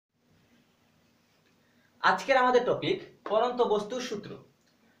আজকের আমাদের টপিক পরন্ত বস্তুর সূত্র।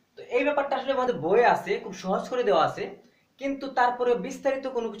 তো এই ব্যাপারটা আসলে আমাদের বইয়ে আছে, খুব সহজ করে দেওয়া আছে, কিন্তু তারপরে বিস্তারিত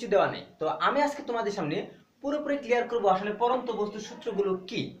কোনো কিছু দেওয়া নেই। তো আমি আজকে তোমাদের সামনে পুরোপুরি ক্লিয়ার করব আসলে পরন্ত বস্তুর সূত্রগুলো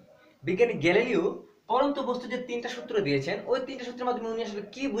কি। বিজ্ঞানী গ্যালিলিও পরন্ত বস্তু যে তিনটা সূত্র দিয়েছেন, ওই তিনটা সূত্রের মাধ্যমে উনি আসলে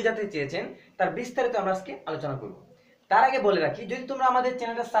কি বোঝাতে চেয়েছেন তার বিস্তারিত আমরা আজকে আলোচনা করব। তার আগে বলে রাখি, যদি তোমরা আমাদের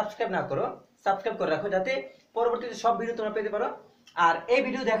চ্যানেলটা সাবস্ক্রাইব না করো, সাবস্ক্রাইব করে রাখো যাতে পরবর্তীতে সব ভিডিও তোমরা পেতে পারো। আর এই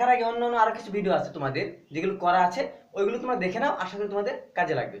ভিডিও দেখার আগে অন্যান্য আরো কিছু ভিডিও আছে তোমাদের যেগুলো করা আছে, ওইগুলো তোমরা দেখে নাও, আশা করি তোমাদের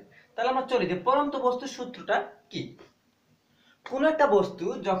কাজে লাগবে। তাহলে আমরা চলি যে পরন্ত বস্তুর সূত্রটা কি। কোন একটা বস্তু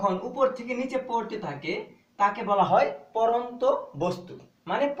যখন উপর থেকে নিচে পড়তে থাকে তাকে বলা হয় পরন্ত বস্তু,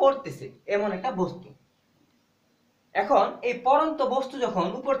 মানে পড়তেছে এমন একটা বস্তু। এখন এই পরন্ত বস্তু যখন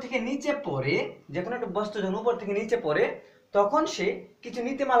উপর থেকে নিচে পড়ে, যে কোনো একটা বস্তু যখন উপর থেকে নিচে পড়ে, তখন সে কিছু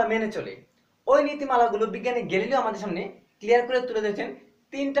নীতিমালা মেনে চলে। ওই নীতিমালাগুলো বিজ্ঞানী গ্যালিলিও আমাদের সামনে ক্লিয়ার করে তুলে ধরেছেন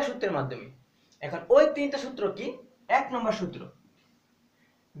তিনটা সূত্রের মাধ্যমে। এখন ওই তিনটা সূত্র কি? এক নম্বর সূত্র,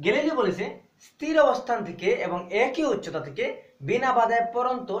 গ্যালিলিও বলেছে স্থির অবস্থান থেকে এবং একই উচ্চতা থেকে বিনা বাধায়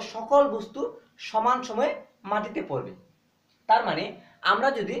পরন্ত সকল বস্তু সমান সময়ে মাটিতে পড়বে। তার মানে আমরা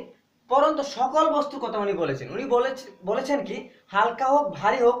যদি পরন্ত সকল বস্তুর কথা উনি বলেছেন কি হালকা হোক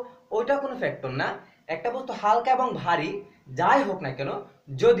ভারী হোক ওইটা কোনো ফ্যাক্টর না। একটা বস্তু হালকা এবং ভারী যাই হোক না কেন,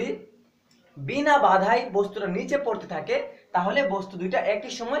 যদি বিনা বাধায় বস্তুটা নিচে পড়তে থাকে তাহলে বস্তু দুইটা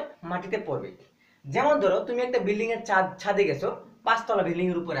একই সময় মাটিতে পড়বে। যেমন ধরো তুমি একটা বিল্ডিং এর ছাদে গেছো, 5 তলা বিল্ডিং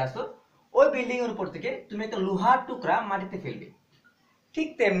এর উপরে আসো, ওই বিল্ডিং এর উপর থেকে তুমি একটা লোহার টুকরা মাটিতে ফেলবে। ঠিক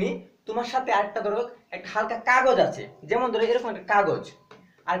তেমনি তোমার সাথে আরেকটা ধরো একটা হালকা কাগজ আছে, যেমন ধরো এরকম একটা কাগজ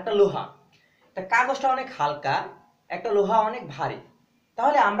আর একটা লোহা। তা কাগজটা অনেক হালকা, একটা লোহা অনেক ভারী।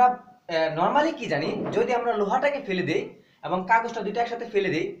 তাহলে আমরা নর্মালি কি জানি, যদি আমরা লোহাটাকে ফেলে দেই এবং কাগজটা দুইটা একসাথে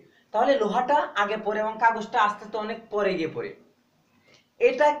ফেলে দেই তাহলে লোহাটা আগে পড়ে এবং কাগজটা আস্তে আস্তে অনেক পরে গিয়ে পড়ে।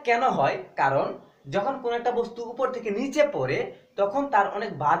 এটা কেন হয়? কারণ যখন কোন একটা বস্তু উপর থেকে নিচে পড়ে তখন তার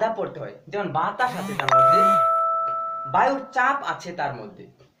অনেক বাধা পড়তে হয়, যেমন বাতাস আছে তার মধ্যে, বায়ুর চাপ আছে তার মধ্যে।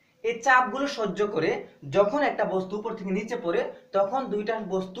 এই চাপগুলো সহ্য করে যখন একটা বস্তু উপর থেকে নিচে পড়ে তখন দুইটা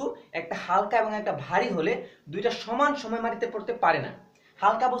বস্তু, একটা হালকা এবং একটা ভারী হলে দুইটা সমান সময় মাটিতে পড়তে পারে না।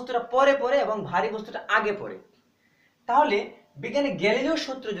 হালকা বস্তুটা পরে পড়ে এবং ভারী বস্তুটা আগে পড়ে। তাহলে বিজ্ঞানী গ্যালিলিওর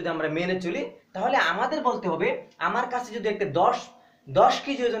সূত্র যদি আমরা মেনে চলি তাহলে আমাদের বলতে হবে, আমার কাছে যদি একটা 10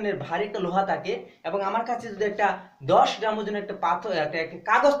 কেজি ওজনের ভারী একটা লোহা থাকে এবং আমার কাছে যদি একটা 10 গ্রাম ওজনের একটা পাথর একটা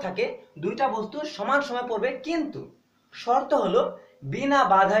কাগজ থাকে, দুইটা বস্তু সমান সময় পড়বে, কিন্তু শর্ত হলো বিনা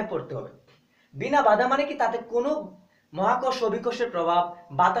বাধায় পড়তে হবে। বিনা বাধা মানে কি? তাতে কোনো মহাকর্ষ অভিকর্ষের প্রভাব,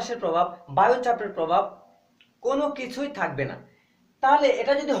 বাতাসের প্রভাব, বায়ুচাপের প্রভাব কোনো কিছুই থাকবে না। তাহলে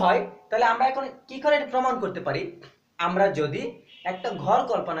এটা যদি হয় তাহলে আমরা এখন কি করে এটা প্রমাণ করতে পারি? আমরা যদি একটা ঘর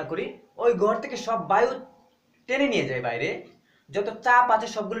কল্পনা করি, ওই ঘর থেকে সব বায়ু টেনে নিয়ে যায় বাইরে, যত চাপ আছে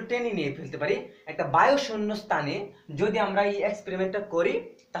সবগুলো টেনে নিয়ে ফেলতে পারি একটা বায়ু শূন্য স্থানে, যদি আমরা এই এক্সপেরিমেন্টটা করি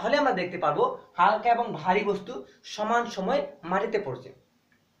তাহলে আমরা দেখতে পারবো হালকা এবং ভারী বস্তু সমান সময় মাটিতে পড়ছে।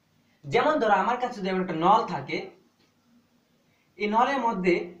 যেমন ধরো আমার কাছে যদি একটা নল থাকে, এই নলের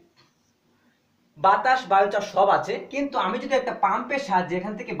মধ্যে বাতাস বায়ুচাপ সব আছে, কিন্তু আমি যদি একটা পাম্পের সাহায্যে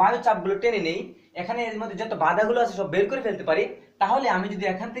এখান থেকে বায়ুচাপগুলো টেনে নেই, এখানে এর মধ্যে যত বাধাগুলো আছে সব বের করে ফেলতে পারি, তাহলে আমি যদি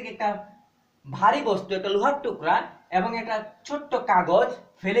এখান থেকে একটা ভারী বস্তু, একটা লোহার টুকরা এবং একটা ছোট্ট কাগজ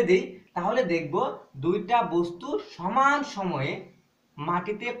ফেলে দিই, তাহলে দেখব দুইটা বস্তু সমান সময়ে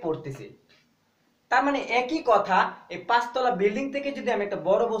মাটিতে পড়তেছে। তার মানে একই কথা, এই 5 তলা বিল্ডিং থেকে যদি আমি একটা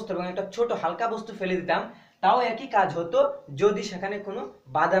বড় বস্তু এবং একটা ছোট হালকা বস্তু ফেলে দিতাম তাও একই কাজ হতো যদি সেখানে কোনো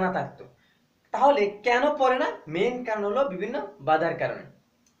বাধা না থাকতো। তাহলে কেন পড়ে না? মেইন কারণ হলো বিভিন্ন বাধার কারণে।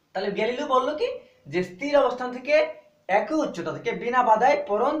 তাহলে গ্যালিলিও বললো কি যে স্থির অবস্থান থেকে একই উচ্চতা থেকে বিনা বাধায়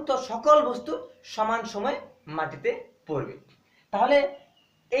পরন্ত সকল বস্তু সমান সময় মাটিতে পড়বে। তাহলে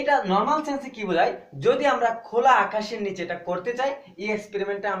এটা নর্মাল সেন্সে কি বোঝায়? যদি আমরা খোলা আকাশের নিচে এটা করতে চাই, এই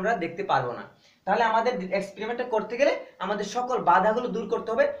এক্সপেরিমেন্টটা আমরা দেখতে পারবো না। তাহলে আমাদের এক্সপেরিমেন্টটা করতে গেলে আমাদের সকল বাধাগুলো দূর করতে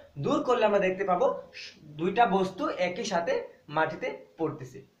হবে। দূর করলে আমরা দেখতে পাবো দুইটা বস্তু একই সাথে মাটিতে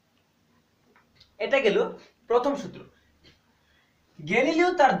পড়তেছে। এটা গেল প্রথম সূত্র। গ্যালিলিও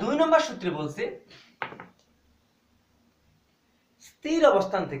তার 2 নম্বর সূত্রে বলছে স্থির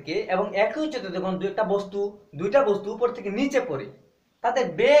অবস্থান থেকে এবং একই উচ্চতায় যখন দুইটা বস্তু উপর থেকে নিচে পড়ে তাদের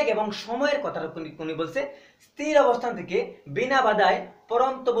বেগ এবং সময়ের কথাটা উনি বলছে স্থির অবস্থান থেকে বিনা বাধায়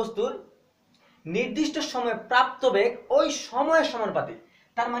পরন্ত বস্তুর নির্দিষ্ট সময়ে প্রাপ্ত বেগ ওই সময়ের সমানুপাতিক।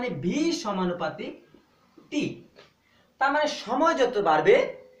 তার মানে ভি সমানুপাতিক টি। তার মানে সময় যত বাড়বে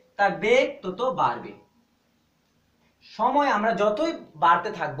তার বেগ তত বাড়বে। সময় আমরা যতই বাড়তে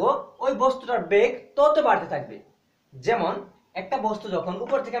থাকবো ওই বস্তুটার বেগ তত বাড়তে থাকবে। যেমন একটা বস্তু যখন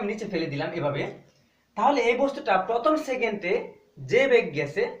উপর থেকে আমি নিচে ফেলে দিলাম এভাবে, তাহলে এই বস্তুটা প্রথম সেকেন্ডে যে বেগ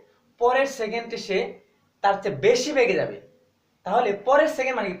গেছে পরের সেকেন্ডে সে তার চেয়ে বেশি বেগে যাবে। তাহলে পরের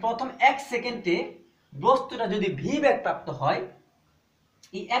সেকেন্ড মানে প্রথম 1 সেকেন্ডে বস্তুটা যদি ভি বেগ প্রাপ্ত হয়,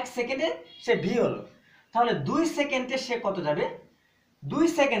 এই 1 সেকেন্ডে সে ভি হলো, তাহলে 2 সেকেন্ডে সে কত যাবে? 2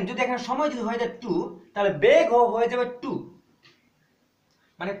 সেকেন্ড যদি এখানে সময় যদি হয়ে যায় 2, তাহলে বেগ হয়ে যাবে 2,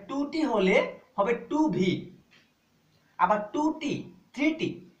 মানে 2t হলে হবে 2v, আবার 2t 3t,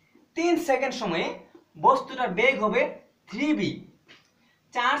 3 সেকেন্ড সময়ে বস্তুটার বেগ হবে 3v,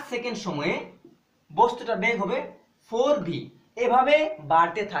 4 সেকেন্ড সময়ে বস্তুটার বেগ হবে 4v, এভাবে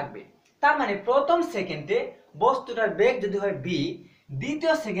বাড়তে থাকবে। তার মানে প্রথম সেকেন্ডে বস্তুটার বেগ যদি হয় v,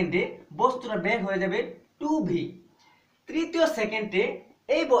 দ্বিতীয় সেকেন্ডে বস্তুটার বেগ হয়ে যাবে 2v, তৃতীয় সেকেন্ডে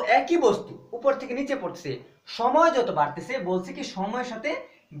এই একই বস্তু উপর থেকে নিচে পড়ছে, সময় যত বাড়তেছে বলছে কি সময়ের সাথে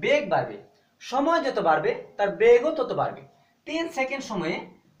বেগ বাড়বে, সময় যত বাড়বে তার বেগও তত বাড়বে। 3 সেকেন্ড সময়ে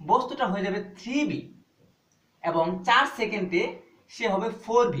বস্তুটা হয়ে যাবে 3v, এবং 4 সেকেন্ডে সে হবে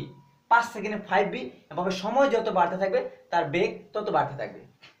 4v, 5 সেকেন্ডে 5v, এভাবে সময় যত বাড়তে থাকবে তার বেগ তত বাড়তে থাকবে।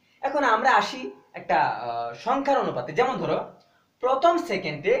 এখন আমরা আসি একটা সংখ্যার অনুপাতে। যেমন ধরো প্রথম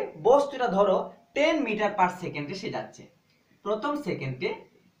সেকেন্ডে বস্তুটা ধরো 10 মিটার পার সেকেন্ডে সে যাচ্ছে, প্রথম সেকেন্ডে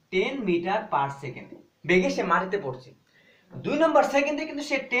 10 মিটার পার সেকেন্ডে বেগে সে মাটিতে পড়ছে। 2 নম্বর সেকেন্ডে কিন্তু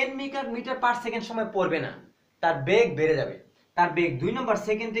সে 10 মিটার পার সেকেন্ড সময় পড়বে না, তার বেগ বেড়ে যাবে। তার বেগ 2 নম্বর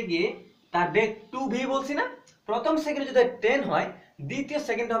সেকেন্ডে গিয়ে তার বেগ 2v বলছি না, প্রথম সেকেন্ডে যদি 10 হয়, দ্বিতীয়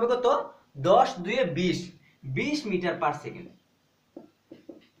সেকেন্ডে হবে কত? 10 2 20, 20 মিটার পার সেকেন্ড।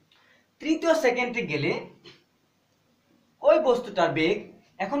 তৃতীয় সেকেন্ডে গেলে ওই বস্তুটার বেগ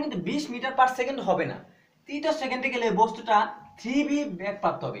এখন কিন্তু 20 মিটার পার সেকেন্ড হবে না, তৃতীয় সেকেন্ডে গেলে বস্তুটা 3v বেগ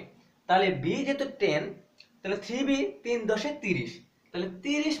প্রাপ্ত হবে। তাহলে v যেহেতু 10, তাহলে 3v 3 10 30, তাহলে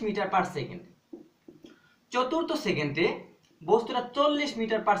 30 মিটার পার সেকেন্ড। চতুর্থ সেকেন্ডে বস্তুটা 40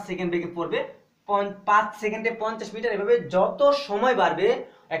 মিটার পার সেকেন্ড বেগে পড়বে, 5 সেকেন্ডে 50 মিটার, এভাবে যত সময় বাড়বে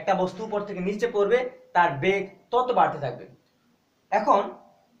একটা বস্তু উপর থেকে নিচে পড়বে তার বেগ তত বাড়তে থাকবে। এখন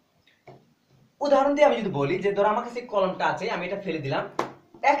উদাহরণ দিয়ে আমি যদি বলি যে ধরো আমার কাছে কলমটা আছে, আমি এটা ফেলে দিলাম,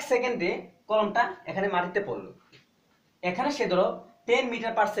 1 সেকেন্ডে কলমটা এখানে মাটিতে পড়লো, এখানে সে ধরো 10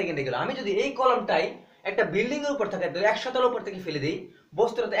 মিটার পার সেকেন্ডে গেল। আমি যদি এই কলমটাই একটা বিল্ডিং এর উপর থাকে, 100 তলার উপর থেকে ফেলে দিই,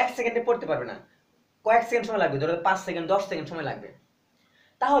 বস্তুটা তো 1 সেকেন্ডে পড়তে পারবে না, কয়েক সেকেন্ড সময় লাগবে, ধরো 5 সেকেন্ড 10 সেকেন্ড সময় লাগবে।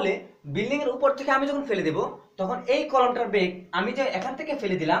 তাহলে বিল্ডিং এর উপর থেকে আমি যখন ফেলে দেব, তখন এই কলমটার বেগ আমি যে এখান থেকে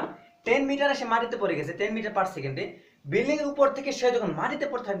ফেলে দিলাম 10 মিটার সে মাটিতে পড়ে গেছে 10 মিটার পার সেকেন্ডে, বিল্ডিং এর উপর থেকে সে যখন মাটিতে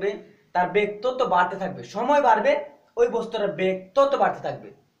পড়ে থাকবে তার বেগ তত বাড়তে থাকবে, সময় বাড়বে ওই বস্তুটার বেগ তত বাড়তে থাকবে।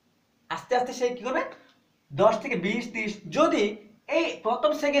 আস্তে আস্তে সে কি করবে? 10 থেকে 20 30, যদি এই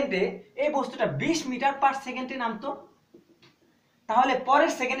প্রথম সেকেন্ডে এই বস্তুটা 20 মিটার পার সেকেন্ডে নামতো, তাহলে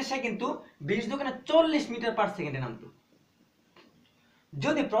পরের সেকেন্ডে সে কিন্তু 20 দুগুণে 40 মিটার পার সেকেন্ডে নামতো।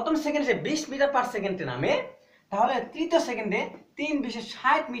 যদি প্রথম সেকেন্ডে সে 20 মিটার পার সেকেন্ডে নামে, তাহলে তৃতীয় সেকেন্ডে 3 20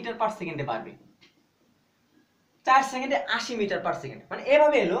 60 মিটার পার সেকেন্ডে বাড়বে, 4 সেকেন্ডে 80 মিটার পার সেকেন্ড। মানে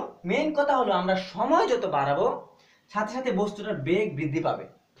এভাবে এলো। মেইন কথা হলো আমরা সময় যত বাড়াবো সাথে সাথে বস্তুটার বেগ বৃদ্ধি পাবে।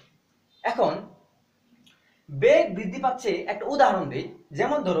 এখন বেগ বৃদ্ধি পাচ্ছে একটা উদাহরণ দিই।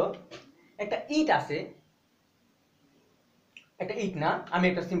 যেমন ধরো একটা ইট আছে, একটা ইট না, আমি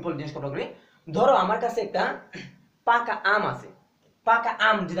একটা সিম্পল জিনিস কথা বলি। ধরো আমার কাছে একটা পাকা আম আছে, পাকা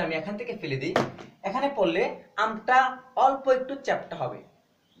আম যদি আমি এখান থেকে ফেলে দিই, এখানে পড়লে আমটা অল্প একটু চ্যাপ্টা হবে।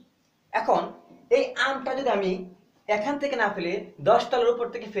 এখন এই আমটা যদি আমি এখান থেকে না ফেলে 10 তলার উপর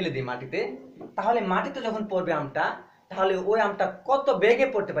থেকে ফেলে দিই মাটিতে, তাহলে মাটিতে যখন পড়বে আমটা, তাহলে ওই আমটা কত বেগে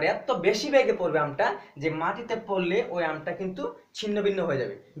পড়তে পারে, এত বেশি বেগে পড়বে আমটা যে মাটিতে পড়লে ওই আমটা কিন্তু ছিন্ন ভিন্ন হয়ে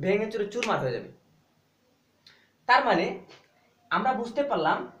যাবে, ভেঙে চুরে চুরমার হয়ে যাবে। তার মানে আমরা বুঝতে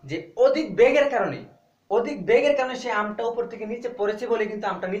পারলাম যে অধিক বেগের কারণে সে আমটা উপর থেকে নিচে পড়েছে বলে কিন্তু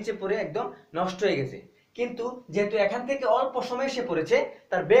আমটা নিচে পড়ে একদম নষ্ট হয়ে গেছে। কিন্তু যেহেতু এখান থেকে অল্প সময় সে পড়েছে,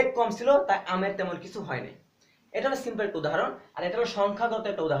 তার বেগ কম ছিল, তাই আমের তেমন কিছু হয় নাই। এটা হলো সিম্পল একটা উদাহরণ। আর এটা হলো সংখ্যাগত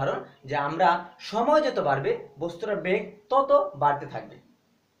একটা উদাহরণ যে আমরা সময় যত বাড়বে বস্তুটার বেগ তত বাড়তে থাকবে।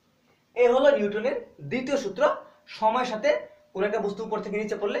 এই হলো নিউটনের দ্বিতীয় সূত্র। সময়ের সাথে কোন একটা বস্তু উপর থেকে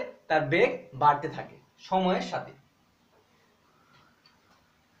নিচে পড়লে তার বেগ বাড়তে থাকে সময়ের সাথে।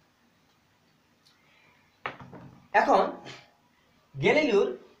 এখন গ্যালিলিওর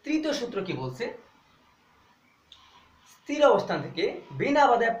তৃতীয় সূত্র কি বলছে? স্থির অবস্থান থেকে বিনা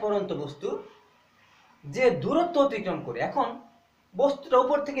বাধায় পড়ন্ত বস্তু যে দূরত্ব অতিক্রম করে, এখন বস্তুটা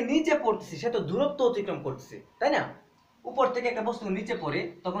উপর থেকে নিচে পড়তেছে, সে তো দূরত্ব অতিক্রম করতেছে, তাই না? উপর থেকে একটা বস্তু নিচে পড়ে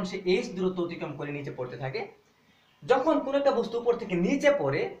তখন সে h দূরত্ব অতিক্রম করে নিচে পড়তে থাকে। যখন কোন একটা বস্তু উপর থেকে নিচে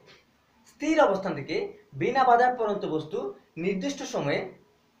পড়ে, স্থির অবস্থান থেকে বিনা বাধায় পড়ন্ত বস্তু নির্দিষ্ট সময়ে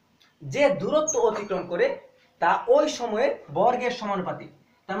যে দূরত্ব অতিক্রম করে তা ওই সময়ের বর্গের সমানুপাতিক।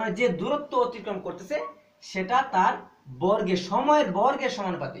 তার মানে যে দূরত্ব অতিক্রম করতেছে সেটা তার সময়ের বর্গের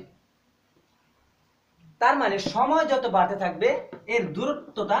সমানুপাতিক। তার মানে সময় যত বাড়তে থাকবে এর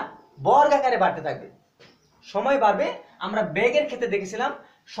দূরত্বটা বর্গাকারে বাড়তে থাকবে। সময় বাড়বে, আমরা বেগের ক্ষেত্রে দেখেছিলাম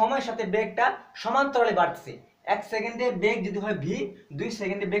সময়ের সাথে বেগটা সমান্তরালে বাড়তেছে। 1 সেকেন্ডে বেগ যদি হয় v, 2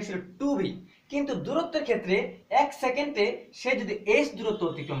 সেকেন্ডে বেগ ছিল 2v, কিন্তু দূরত্বের ক্ষেত্রে 1 সেকেন্ডে সে যদি h দূরত্ব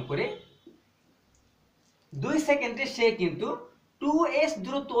অতিক্রম করে, 2 সেকেন্ডে সে কিন্তু 2h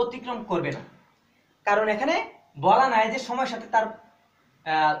দূরত্ব অতিক্রম করবে না। কারণ এখানে বলা নাই যে সময়ের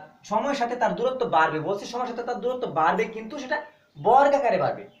সাথে তার দূরত্ব বাড়বে, বলছে সময়ের সাথে তার দূরত্ব বাড়বে কিন্তু সেটা বর্গাকারে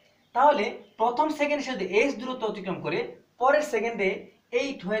বাড়বে। তাহলে প্রথম সেকেন্ডে সে যদি h দূরত্ব অতিক্রম করে, পরের সেকেন্ডে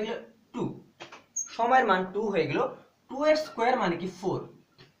 8 হয়ে গেল 2, সময়ের মান 2 হয়ে গেল, 2 এর স্কয়ার মানে কি 4।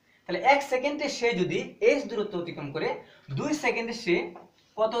 তাহলে 1 সেকেন্ডে সে যদি h দূরত্ব অতিক্রম করে, 2 সেকেন্ডে সে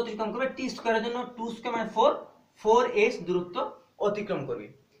কত অতিক্রম করবে? t স্কয়ারের জন্য 2 স্কয়ার মানে 4, 4h দূরত্ব অতিক্রম করবে।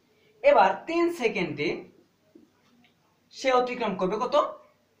 এবার 3 সেকেন্ডে সে অতিক্রম করবে কত?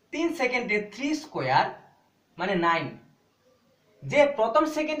 3 সেকেন্ডে 3 স্কয়ার মানে 9। যে প্রথম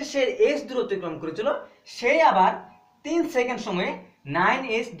সেকেন্ডে সে h দূরত্ব অতিক্রম করেছিল, সে আবার 3 সেকেন্ড সময়ে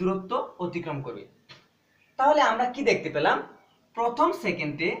 9h দূরত্ব অতিক্রম করবে। তাহলে আমরা কি দেখতে পেলাম? প্রথম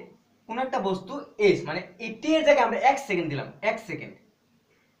সেকেন্ডে কোন একটা বস্তু h মানে t এর জায়গায় আমরা 1 সেকেন্ড দিলাম, 1 সেকেন্ড,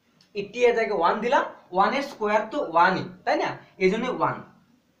 t এর জায়গায় 1 দিলাম, 1 এর স্কয়ার তো 1ই, তাই না? এইজন্য 1।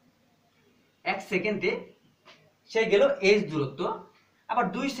 1 সেকেন্ডে সে গেল h দূরত্ব। আবার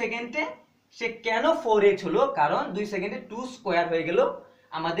 2 সেকেন্ডে সে কেন 4h হলো? কারণ 2 সেকেন্ডে 2 স্কয়ার হয়ে গেল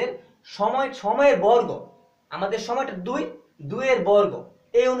আমাদের সময়ের বর্গ। আমাদের সময়টা 2 এর বর্গ,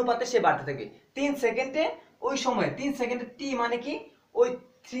 এই অনুপাতে সে বাড়তে থাকে। 3 সেকেন্ডে ওই সময় 3 সেকেন্ডে t মানে কি? ওই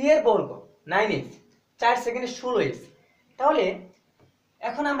 3 এর বর্গ 9h, 4 সেকেন্ডে 16h। তাহলে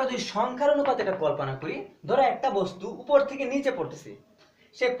এখন আমরা যদি সংখ্যার অনুপাতে এটা কল্পনা করি, ধরো একটা বস্তু উপর থেকে নিচে পড়তেছে,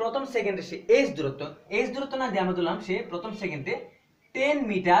 সে প্রথম সেকেন্ডে সে h দূরত্ব না দিয়ে আমরা দিলাম সে প্রথম সেকেন্ডে 10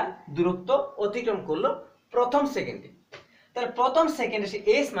 মিটার দূরত্ব অতিক্রম করলো প্রথম সেকেন্ডে। তাহলে প্রথম সেকেন্ডে সে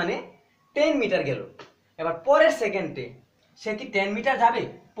h মানে 10 মিটার গেল। এবার পরের সেকেন্ডে সে কি 10 মিটার যাবে?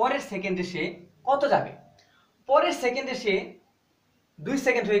 পরের সেকেন্ডে সে কত যাবে? পরের সেকেন্ডে সে 2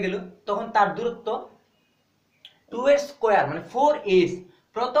 সেকেন্ড হয়ে গেল, তখন তার দূরত্ব 2 এর স্কয়ার মানে 4h।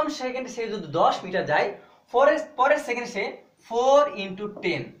 প্রথম সেকেন্ডে সে যদি 10 মিটার যায়, পরের সেকেন্ডে সে 4 ×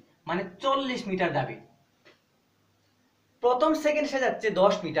 10 মানে 40 মিটার যাবে। প্রথম সেকেন্ড সে যাচ্ছে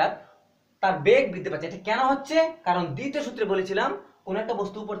 10 মিটার, তার বেগ বৃদ্ধি পাচ্ছে। এটা কেন হচ্ছে? কারণ দ্বিতীয় সূত্রে বলেছিলাম কোন একটা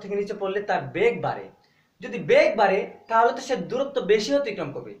বস্তু উপর থেকে নিচে পড়লে তার বেগ বাড়ে। যদি বেগ বাড়ে তাহলে তো সে দূরত্ব বেশি অতিক্রম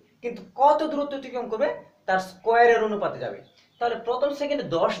করবে, কিন্তু কত দূরত্ব অতিক্রম করবে? তার স্কয়ারের অনুপাতে যাবে। তাহলে প্রথম সেকেন্ডে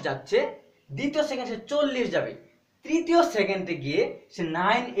 10 যাচ্ছে, দ্বিতীয় সেকেন্ডে সে 40 যাবে, তৃতীয় সেকেন্ডে গিয়ে সে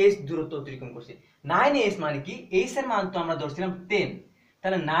 9h দূরত্ব অতিক্রম করছে। 9h মানে কি? h এর মান তো আমরা ধরছিলাম 10,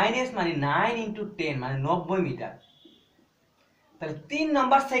 তাহলে 9h মানে 9 × 10 মানে 90 মিটার। তাহলে 3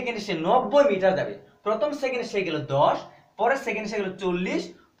 নাম্বার সেকেন্ডে সে 90 মিটার যাবে। প্রথম সেকেন্ডে সে গেল 10, পরের সেকেন্ডে সে গেল 40,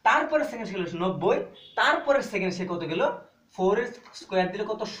 তারপরের সেকেন্ডে সে গেল 90, তারপরের সেকেন্ডে সে কত গেল? 4 এর স্কয়ার দিলে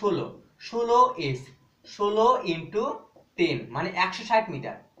কত? 16, 16h, 16 × 10 মানে 160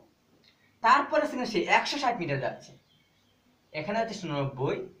 মিটার। তারপরে সেকেন্ডে সে 160 মিটার যাচ্ছে। এখানে আছে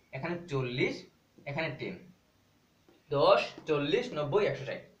 90, এখানে 40, এখানে 10, 10, 40, 90,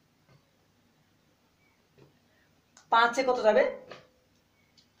 160। 5 এ কত যাবে?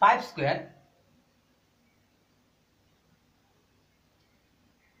 5 স্কয়ার,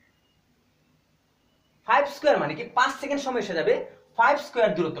 5 স্কয়ার মানে কি? 5 সেকেন্ড সময় এসে যাবে। 5 স্কয়ার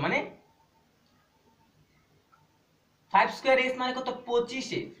দূরত্ব মানে 5 স্কয়ার h মানে কত?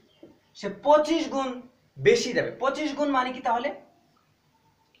 25h। সে 25 গুণ বেশি যাবে। 25 গুণ মানে কি? তাহলে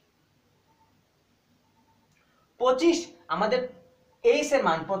 25 আমাদের h এর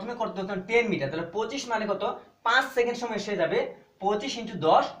মান প্রথমে কত হতো? 10 মিটার। তাহলে 25 মানে কত? 5 সেকেন্ড সময় এসে যাবে। 25 ×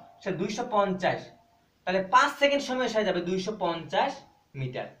 10 সে 250। তাহলে 5 সেকেন্ড সময় এসে যাবে 250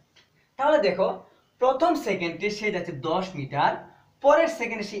 মিটার। তাহলে দেখো প্রথম সেকেন্ডে সে যাচ্ছে 10 মিটার, পরের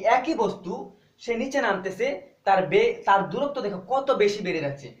সেকেন্ডে সে একই বস্তু সে নিচে নামতেছে, তার দূরত্ব দেখো কত বেশি বেড়ে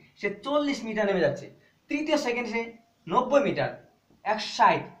যাচ্ছে, সে 40 মিটার নেমে যাচ্ছে। তৃতীয় সেকেন্ডে সে 90 মিটার,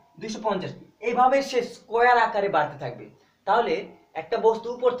 160, 250, এইভাবে সে স্কয়ার আকারে বাড়তে থাকবে। তাহলে একটা বস্তু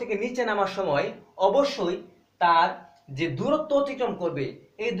উপর থেকে নিচে নামার সময় অবশ্যই তার যে দূরত্ব অতিক্রম করবে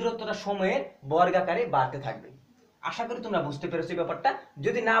এই দূরত্বটা সময়ের বর্গাকারে বাড়তে থাকবে। আশা করি তোমরা বুঝতে পেরেছো ব্যাপারটা।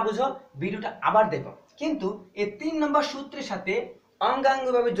 যদি না বুঝো ভিডিওটা আবার দেখো। কিন্তু এই 3 নম্বর সূত্রের সাথে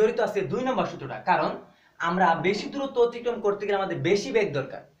অঙ্গাঙ্গভাবে জড়িত আছে 2 নম্বর সূত্রটা। কারণ আমরা বেশি দূরত্ব অতিক্রম করতে গেলে আমাদের বেশি বেগ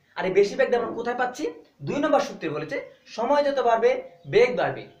দরকার। আর এই বেশি বেগ আমরা কোথায় পাচ্ছি? 2 নম্বর সূত্রে বলেছে সময় যত বাড়বে বেগ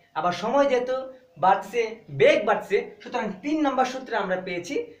বাড়বে। আবার সময় যেহেতু বাড়ছে বেগ বাড়ছে, সুতরাং 3 নম্বর সূত্রে আমরা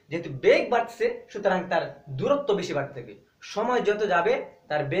পেয়েছি যেহেতু বেগ বাড়ছে সুতরাং তার দূরত্ব বেশি বাড়তে থাকবে। সময় যত যাবে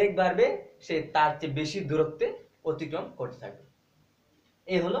তার বেগ বাড়বে, সে তার চেয়ে বেশি দূরত্বে অতিক্রম করতে থাকবে।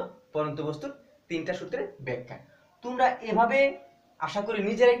 এই হলো পরন্ত বস্তুর 3টা সূত্রের ব্যাখ্যা। তোমরা এভাবে আশা করি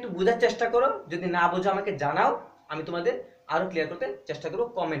নিজেরা একটু বোঝার চেষ্টা করো, যদি না বোঝো আমাকে জানাও, আমি তোমাদের আরো ক্লিয়ার করতে চেষ্টা করব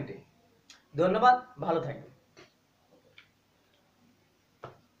কমেন্টে। ধন্যবাদ, ভালো থাকবে।